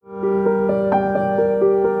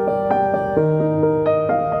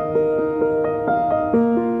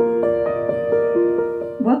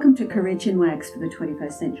Career Chinwags for the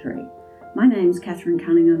 21st century. My name's Catherine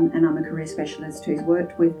Cunningham and I'm a career specialist who's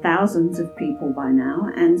worked with thousands of people by now.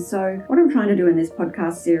 And so what I'm trying to do in this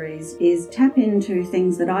podcast series is tap into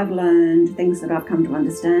things that I've learned, things that I've come to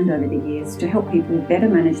understand over the years to help people better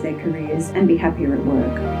manage their careers and be happier at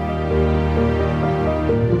work.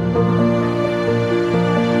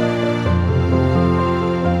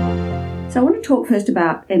 So I want to talk first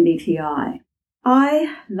about MBTI.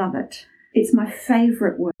 I love it. It's my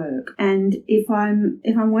favourite work, and if I'm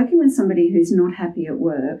working with somebody who's not happy at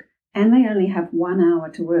work and they only have 1 hour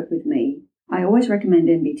to work with me, I always recommend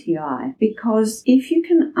MBTI, because if you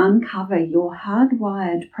can uncover your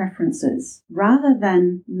hardwired preferences rather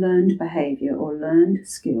than learned behaviour or learned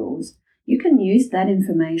skills, you can use that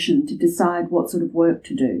information to decide what sort of work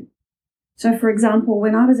to do. So, for example,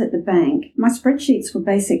 when I was at the bank, my spreadsheets were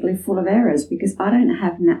basically full of errors because I don't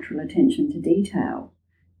have natural attention to detail.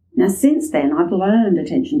 Now, since then, I've learned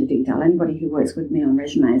attention to detail. Anybody who works with me on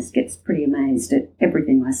resumes gets pretty amazed at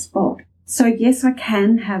everything I spot. So, yes, I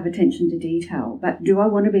can have attention to detail, but do I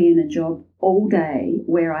want to be in a job all day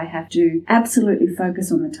where I have to absolutely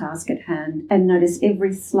focus on the task at hand and notice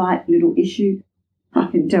every slight little issue? I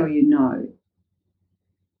can tell you no.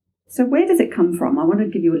 So where does it come from? I want to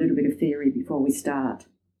give you a little bit of theory before we start.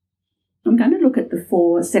 I'm going to look at the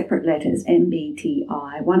 4 separate letters,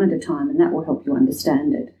 MBTI, one at a time, and that will help you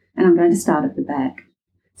understand it. And I'm going to start at the back.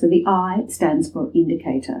 So the I stands for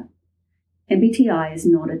indicator. MBTI is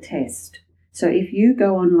not a test. So if you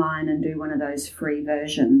go online and do one of those free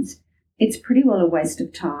versions, it's pretty well a waste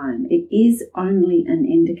of time. It is only an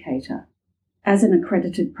indicator. As an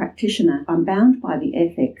accredited practitioner, I'm bound by the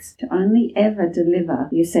ethics to only ever deliver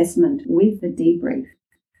the assessment with the debrief.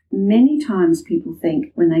 Many times people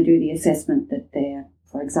think when they do the assessment that they're,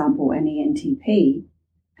 for example, an ENTP,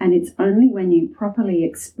 and it's only when you properly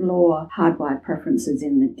explore hardwired preferences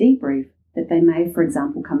in the debrief that they may, for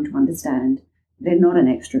example, come to understand they're not an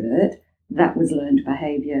extrovert, that was learned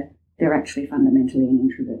behaviour, they're actually fundamentally an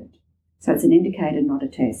introvert. So it's an indicator, not a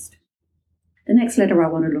test. The next letter I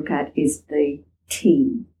want to look at is the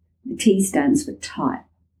T. The T stands for type.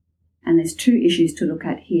 And there's 2 issues to look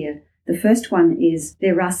at here. The first one is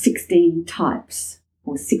there are 16 types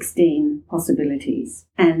or 16 possibilities.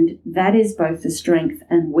 And that is both the strength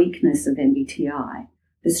and weakness of MBTI.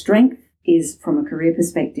 The strength is, from a career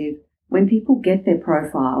perspective, when people get their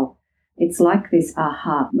profile, it's like this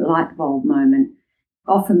aha light bulb moment.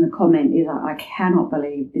 Often the comment is, I cannot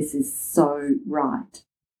believe this is so right.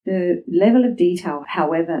 The level of detail,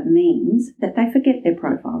 however, means that they forget their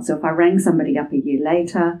profile. So if I rang somebody up a year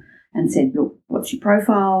later and said, look, what's your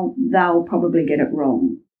profile? They'll probably get it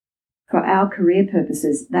wrong. For our career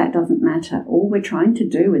purposes, that doesn't matter. All we're trying to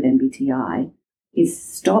do with MBTI is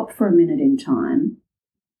stop for a minute in time,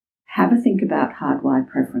 have a think about hardwired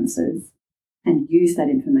preferences, and use that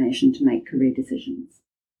information to make career decisions.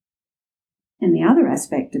 And the other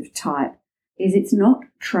aspect of type is it's not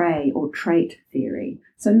trait or trait theory.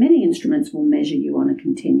 So many instruments will measure you on a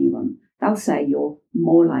continuum. They'll say you're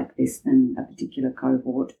more like this than a particular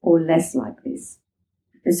cohort or less like this.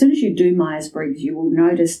 As soon as you do Myers-Briggs, you will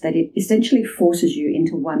notice that it essentially forces you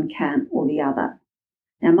into one camp or the other.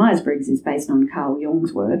 Now, Myers-Briggs is based on Carl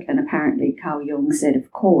Jung's work, and apparently Carl Jung said,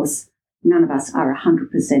 of course, none of us are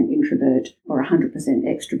 100% introvert or 100%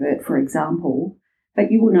 extrovert, for example,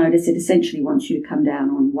 but you will notice it essentially wants you to come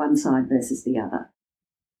down on one side versus the other.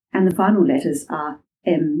 And the final letters are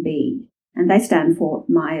MB, and they stand for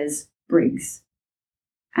Myers-Briggs.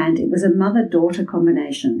 And it was a mother-daughter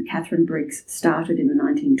combination. Catherine Briggs started in the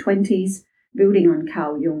 1920s, building on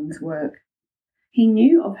Carl Jung's work. He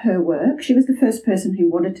knew of her work. She was the first person who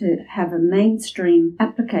wanted to have a mainstream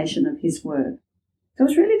application of his work. So it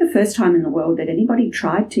was really the first time in the world that anybody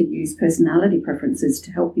tried to use personality preferences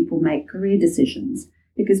to help people make career decisions.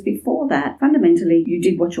 Because before that, fundamentally, you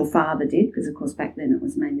did what your father did, because of course back then it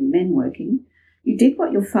was mainly men working. You did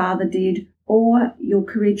what your father did, or your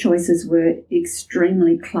career choices were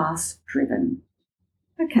extremely class-driven.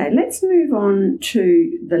 Okay, let's move on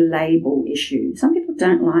to the label issue. Some people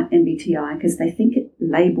don't like MBTI because they think it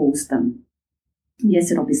labels them.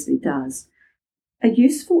 Yes, it obviously does. A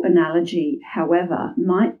useful analogy, however,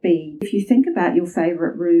 might be if you think about your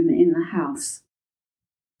favourite room in the house.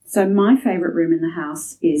 So my favourite room in the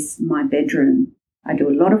house is my bedroom. I do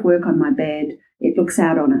a lot of work on my bed. It looks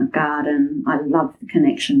out on a garden. I love the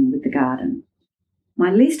connection with the garden.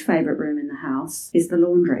 My least favourite room in the house is the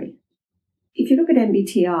laundry. If you look at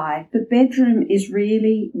MBTI, the bedroom is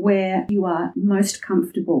really where you are most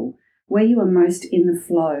comfortable, where you are most in the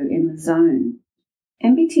flow, in the zone.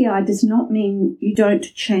 MBTI does not mean you don't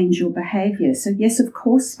change your behaviour. So yes, of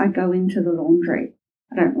course, I go into the laundry.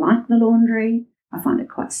 I don't like the laundry. I find it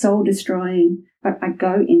quite soul-destroying, but I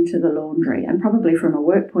go into the laundry. And probably from a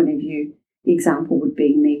work point of view, the example would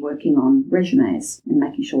be me working on resumes and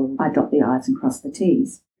making sure I dot the I's and cross the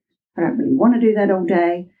T's. I don't really want to do that all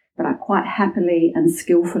day, but I quite happily and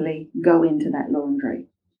skillfully go into that laundry.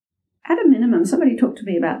 At a minimum, somebody talked to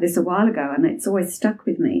me about this a while ago, and it's always stuck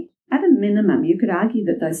with me. At a minimum, you could argue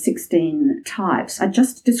that those 16 types are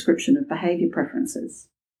just a description of behaviour preferences,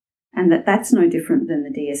 and that's no different than the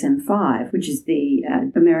DSM-5, which is the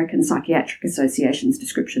American Psychiatric Association's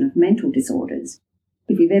description of mental disorders.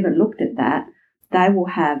 If you've ever looked at that, they will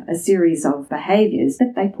have a series of behaviours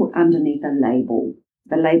that they put underneath a label.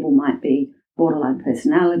 The label might be borderline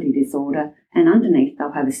personality disorder, and underneath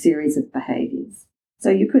they'll have a series of behaviours. So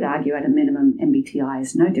you could argue at a minimum MBTI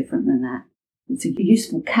is no different than that. It's a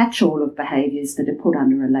useful catch-all of behaviours that are put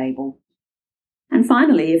under a label. And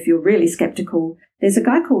finally, if you're really sceptical, there's a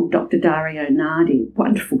guy called Dr. Dario Nardi,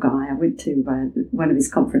 wonderful guy. I went to one of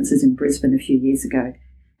his conferences in Brisbane a few years ago.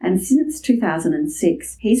 And since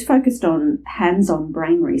 2006, he's focused on hands-on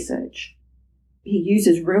brain research. He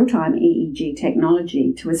uses real-time EEG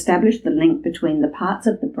technology to establish the link between the parts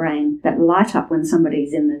of the brain that light up when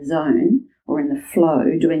somebody's in the zone or in the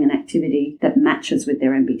flow doing an activity that matches with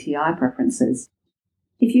their MBTI preferences.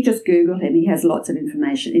 If you just Google him, he has lots of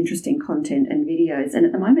information, interesting content and videos. And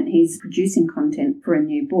at the moment, he's producing content for a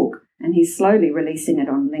new book, and he's slowly releasing it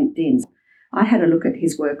on LinkedIn. I had a look at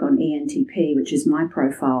his work on ENTP, which is my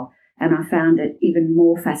profile, and I found it even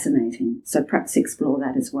more fascinating. So perhaps explore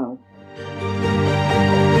that as well.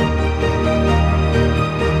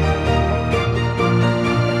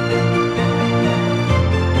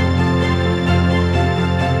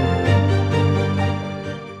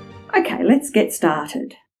 Okay, let's get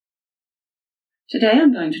started. Today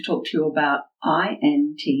I'm going to talk to you about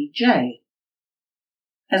INTJ.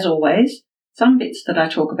 As always, some bits that I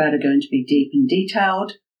talk about are going to be deep and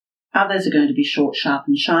detailed, others are going to be short, sharp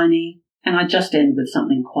and shiny, and I just end with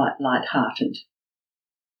something quite light-hearted.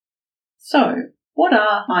 So, what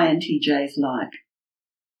are INTJs like?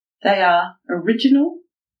 They are original,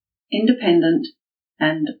 independent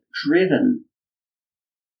and driven.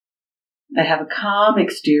 They have a calm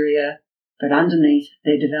exterior, but underneath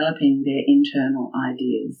they're developing their internal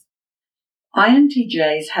ideas.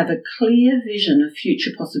 INTJs have a clear vision of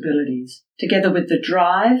future possibilities, together with the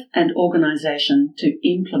drive and organisation to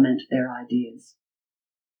implement their ideas.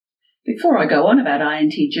 Before I go on about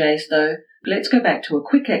INTJs though, let's go back to a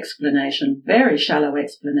quick explanation, very shallow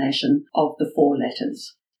explanation of the 4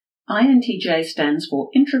 letters. INTJ stands for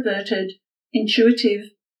introverted,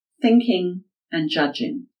 intuitive, thinking and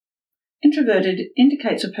judging. Introverted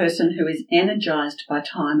indicates a person who is energised by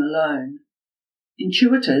time alone.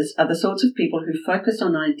 Intuitors are the sorts of people who focus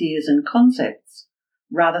on ideas and concepts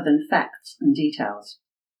rather than facts and details.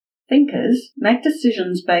 Thinkers make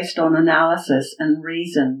decisions based on analysis and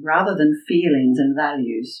reason rather than feelings and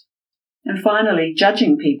values. And finally,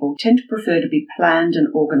 judging people tend to prefer to be planned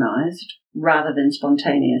and organised rather than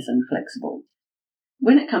spontaneous and flexible.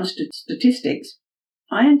 When it comes to statistics,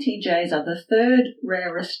 INTJs are the 3rd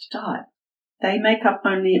rarest type. They make up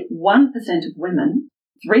only 1% of women,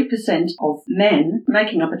 3% of men,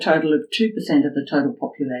 making up a total of 2% of the total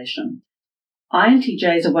population.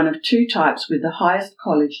 INTJs are one of 2 types with the highest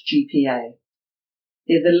college GPA.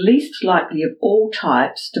 They're the least likely of all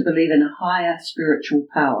types to believe in a higher spiritual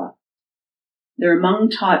power. They're among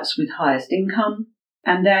types with highest income,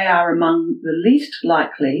 and they are among the least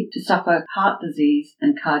likely to suffer heart disease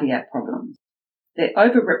and cardiac problems. They're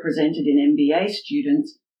overrepresented in MBA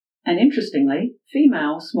students and, interestingly,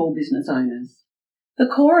 female small business owners. The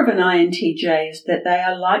core of an INTJ is that they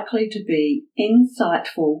are likely to be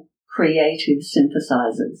insightful, creative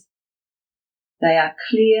synthesizers. They are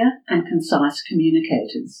clear and concise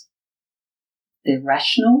communicators. They're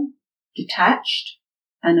rational, detached,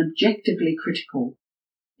 and objectively critical.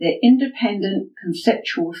 They're independent,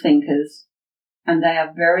 conceptual thinkers, and they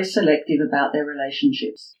are very selective about their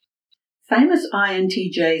relationships. Famous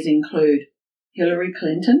INTJs include Hillary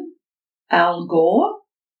Clinton, Al Gore,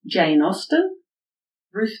 Jane Austen,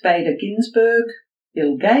 Ruth Bader Ginsburg,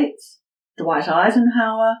 Bill Gates, Dwight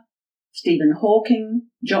Eisenhower, Stephen Hawking,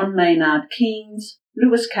 John Maynard Keynes,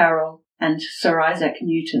 Lewis Carroll, and Sir Isaac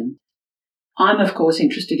Newton. I'm, of course,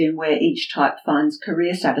 interested in where each type finds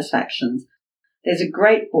career satisfactions. There's a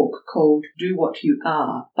great book called Do What You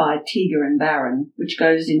Are by Tiger and Barron, which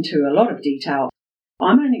goes into a lot of detail.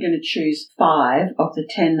 I'm only going to choose 5 of the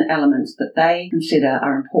 10 elements that they consider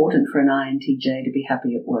are important for an INTJ to be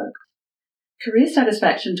happy at work. Career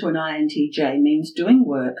satisfaction to an INTJ means doing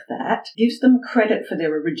work that gives them credit for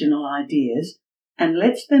their original ideas and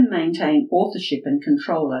lets them maintain authorship and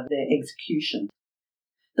control over their execution.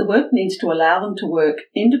 The work needs to allow them to work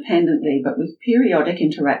independently but with periodic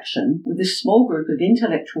interaction with a small group of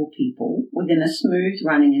intellectual people within a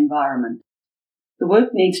smooth-running environment. The work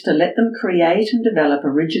needs to let them create and develop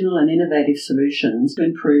original and innovative solutions to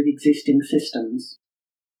improve existing systems.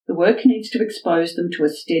 The work needs to expose them to a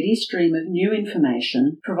steady stream of new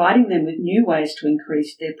information, providing them with new ways to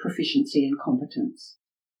increase their proficiency and competence.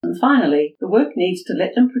 And finally, the work needs to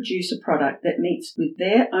let them produce a product that meets with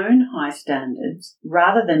their own high standards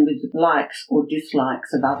rather than with the likes or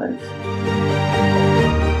dislikes of others.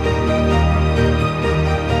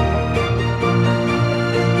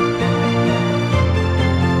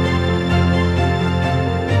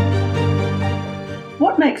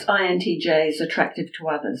 What makes INTJs attractive to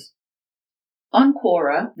others? On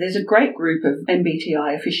Quora, there's a great group of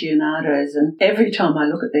MBTI aficionados, and every time I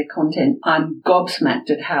look at their content, I'm gobsmacked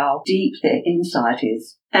at how deep their insight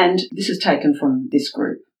is. And this is taken from this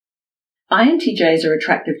group. INTJs are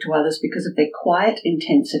attractive to others because of their quiet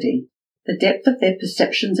intensity, the depth of their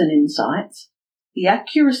perceptions and insights, the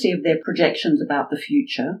accuracy of their projections about the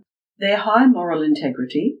future, their high moral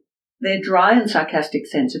integrity, their dry and sarcastic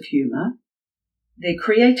sense of humour, their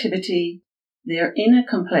creativity, their inner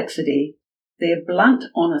complexity, their blunt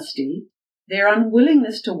honesty, their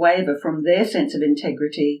unwillingness to waver from their sense of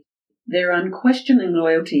integrity, their unquestioning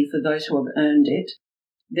loyalty for those who have earned it,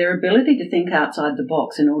 their ability to think outside the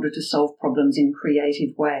box in order to solve problems in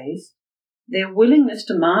creative ways, their willingness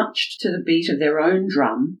to march to the beat of their own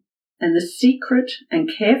drum, and the secret and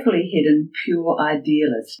carefully hidden pure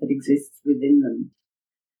idealist that exists within them.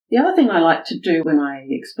 The other thing I like to do when I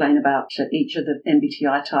explain about each of the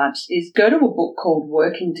MBTI types is go to a book called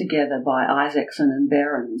Working Together by Isaacson and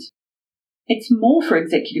Behrens. It's more for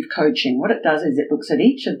executive coaching. What it does is it looks at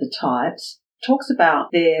each of the types, talks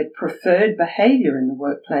about their preferred behaviour in the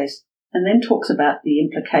workplace, and then talks about the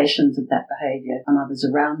implications of that behaviour on others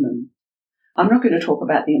around them. I'm not going to talk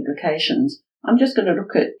about the implications. I'm just going to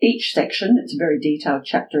look at each section. It's a very detailed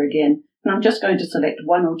chapter again, and I'm just going to select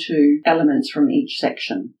one or two elements from each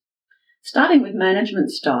section. Starting with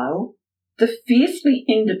management style, the fiercely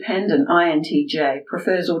independent INTJ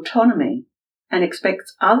prefers autonomy and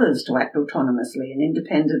expects others to act autonomously and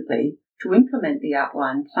independently to implement the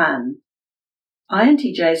outlined plan.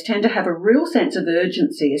 INTJs tend to have a real sense of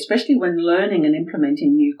urgency, especially when learning and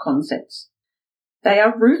implementing new concepts. They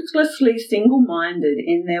are ruthlessly single-minded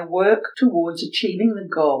in their work towards achieving the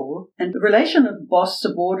goal, and the relation of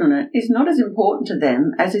boss-subordinate is not as important to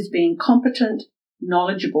them as is being competent,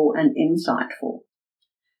 knowledgeable and insightful.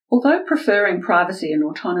 Although preferring privacy and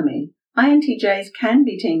autonomy, INTJs can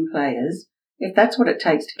be team players if that's what it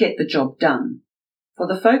takes to get the job done, for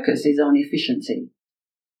the focus is on efficiency.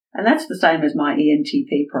 And that's the same as my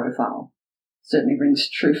ENTP profile. Certainly rings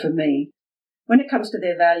true for me. When it comes to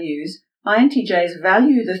their values, INTJs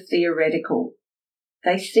value the theoretical.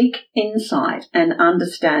 They seek insight and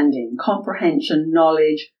understanding, comprehension,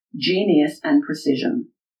 knowledge, genius and precision.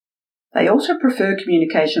 They also prefer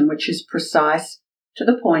communication which is precise, to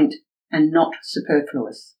the point, and not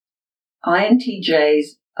superfluous.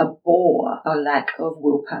 INTJs abhor a lack of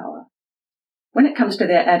willpower. When it comes to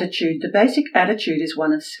their attitude, the basic attitude is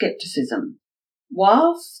one of skepticism.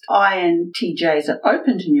 Whilst INTJs are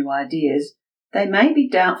open to new ideas, they may be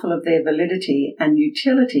doubtful of their validity and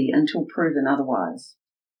utility until proven otherwise.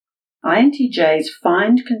 INTJs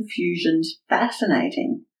find confusions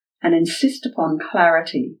fascinating and insist upon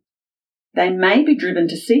clarity. They may be driven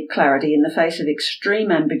to seek clarity in the face of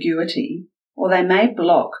extreme ambiguity, or they may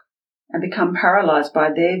block and become paralysed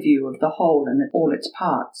by their view of the whole and all its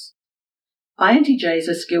parts. INTJs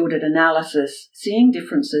are skilled at analysis, seeing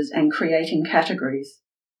differences and creating categories.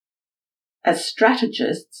 As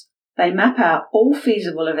strategists, they map out all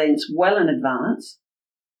feasible events well in advance,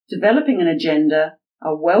 developing an agenda,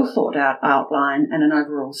 a well-thought-out outline and an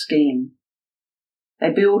overall scheme.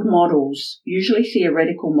 They build models, usually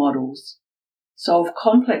theoretical models, solve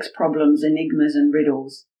complex problems, enigmas and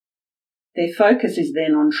riddles. Their focus is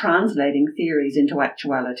then on translating theories into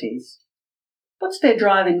actualities. What's their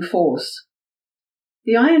driving force?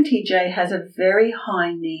 The INTJ has a very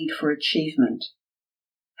high need for achievement.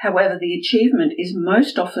 However, the achievement is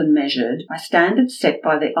most often measured by standards set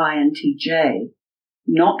by the INTJ,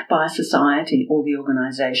 not by society or the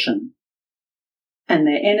organisation. And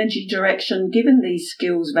their energy direction, given these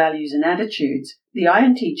skills, values and attitudes, the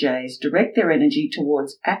INTJs direct their energy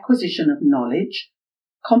towards acquisition of knowledge,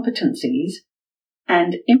 competencies,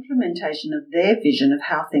 and implementation of their vision of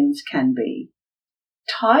how things can be.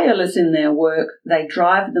 Tireless in their work, they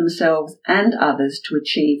drive themselves and others to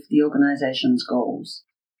achieve the organisation's goals.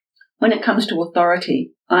 When it comes to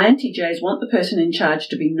authority, INTJs want the person in charge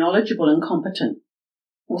to be knowledgeable and competent.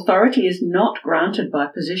 Authority is not granted by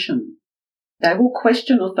position. They will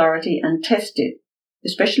question authority and test it,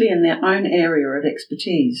 especially in their own area of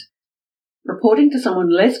expertise. Reporting to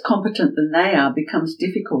someone less competent than they are becomes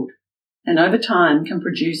difficult, and over time can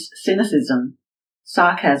produce cynicism,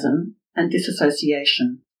 sarcasm, and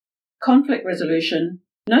disassociation. Conflict resolution.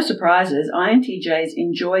 No surprises, INTJs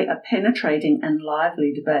enjoy a penetrating and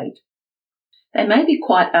lively debate. They may be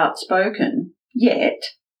quite outspoken, yet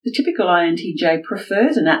the typical INTJ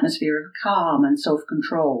prefers an atmosphere of calm and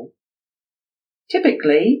self-control.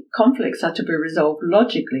 Typically, conflicts are to be resolved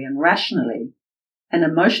logically and rationally, and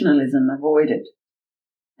emotionalism avoided.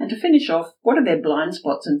 And to finish off, what are their blind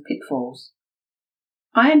spots and pitfalls?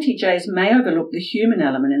 INTJs may overlook the human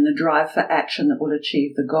element in the drive for action that will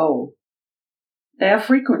achieve the goal. They are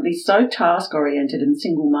frequently so task-oriented and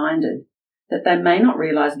single-minded that they may not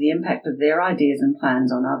realise the impact of their ideas and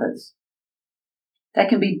plans on others. They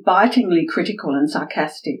can be bitingly critical and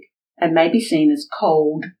sarcastic and may be seen as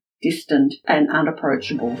cold, distant, and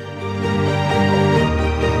unapproachable.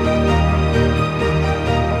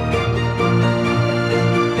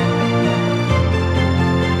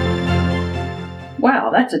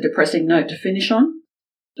 Wow, that's a depressing note to finish on.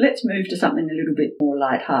 Let's move to something a little bit more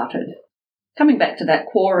light-hearted. Coming back to that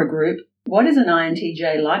Quora group, what is an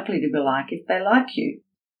INTJ likely to be like if they like you?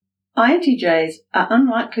 INTJs are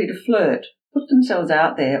unlikely to flirt, put themselves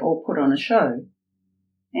out there, or put on a show.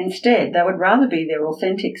 Instead, they would rather be their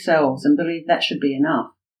authentic selves and believe that should be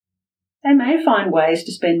enough. They may find ways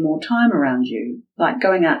to spend more time around you, like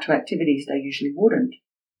going out to activities they usually wouldn't.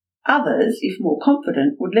 Others, if more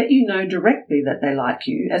confident, would let you know directly that they like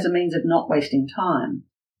you as a means of not wasting time.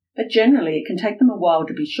 But generally, it can take them a while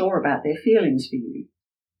to be sure about their feelings for you.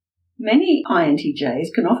 Many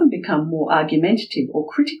INTJs can often become more argumentative or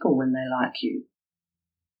critical when they like you.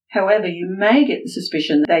 However, you may get the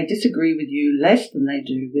suspicion that they disagree with you less than they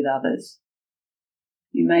do with others.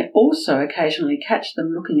 You may also occasionally catch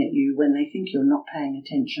them looking at you when they think you're not paying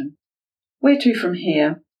attention. Where to from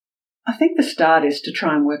here? I think the start is to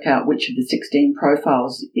try and work out which of the 16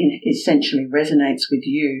 profiles essentially resonates with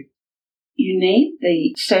you. You need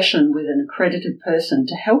the session with an accredited person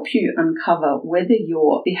to help you uncover whether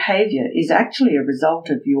your behaviour is actually a result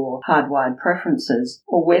of your hardwired preferences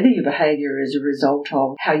or whether your behaviour is a result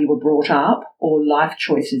of how you were brought up or life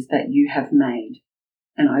choices that you have made.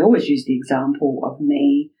 And I always use the example of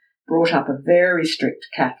me, brought up a very strict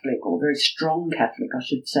Catholic, or very strong Catholic, I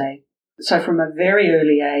should say. So from a very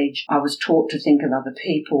early age, I was taught to think of other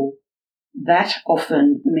people. That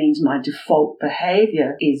often means my default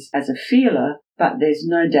behaviour is as a feeler, but there's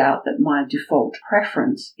no doubt that my default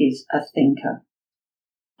preference is a thinker.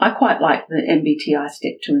 I quite like the MBTI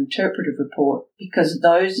Step 2 interpretive report because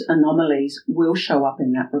those anomalies will show up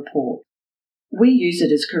in that report. We use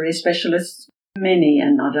it as career specialists. Many,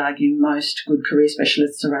 and I'd argue most, good career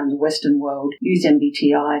specialists around the Western world use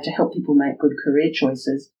MBTI to help people make good career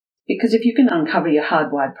choices. Because if you can uncover your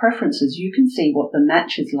hardwired preferences, you can see what the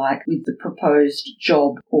match is like with the proposed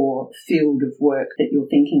job or field of work that you're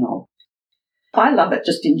thinking of. I love it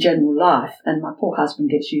just in general life, and my poor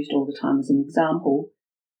husband gets used all the time as an example.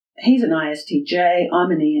 He's an ISTJ,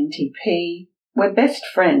 I'm an ENTP. We're best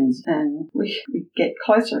friends, and we get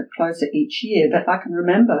closer and closer each year, but I can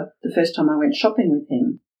remember the first time I went shopping with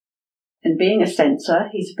him. And being a sensor,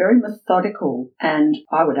 he's very methodical and,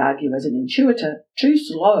 I would argue as an intuitor, too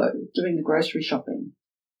slow doing the grocery shopping.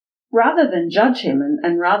 Rather than judge him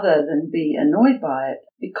and rather than be annoyed by it,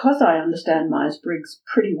 because I understand Myers-Briggs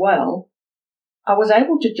pretty well, I was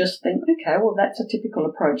able to just think, okay, well, that's a typical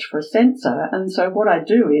approach for a sensor. And so what I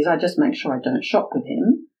do is I just make sure I don't shop with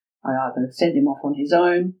him. I either send him off on his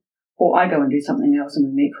own or I go and do something else and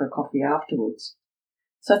we meet for a coffee afterwards.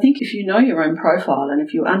 So I think if you know your own profile and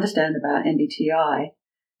if you understand about MBTI,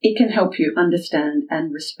 it can help you understand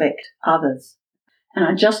and respect others. And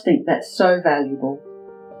I just think that's so valuable.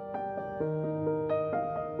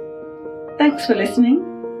 Thanks for listening.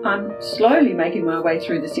 I'm slowly making my way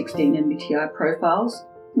through the 16 MBTI profiles.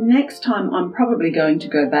 Next time I'm probably going to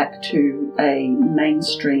go back to a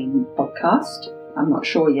mainstream podcast. I'm not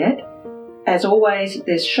sure yet. As always,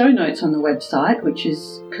 there's show notes on the website, which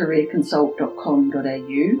is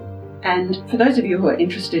careerconsult.com.au. And for those of you who are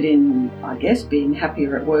interested in, I guess, being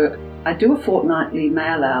happier at work, I do a fortnightly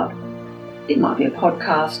mail out. It might be a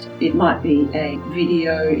podcast, it might be a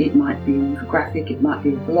video, it might be an infographic, it might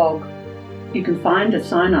be a blog. You can find a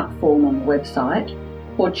sign-up form on the website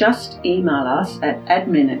or just email us at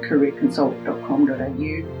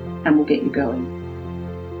admin@careerconsult.com.au and we'll get you going.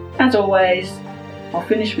 As always, I'll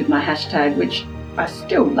finish with my hashtag, which I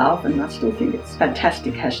still love and I still think it's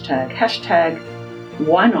fantastic hashtag. Hashtag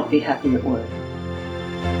why not be happy at work?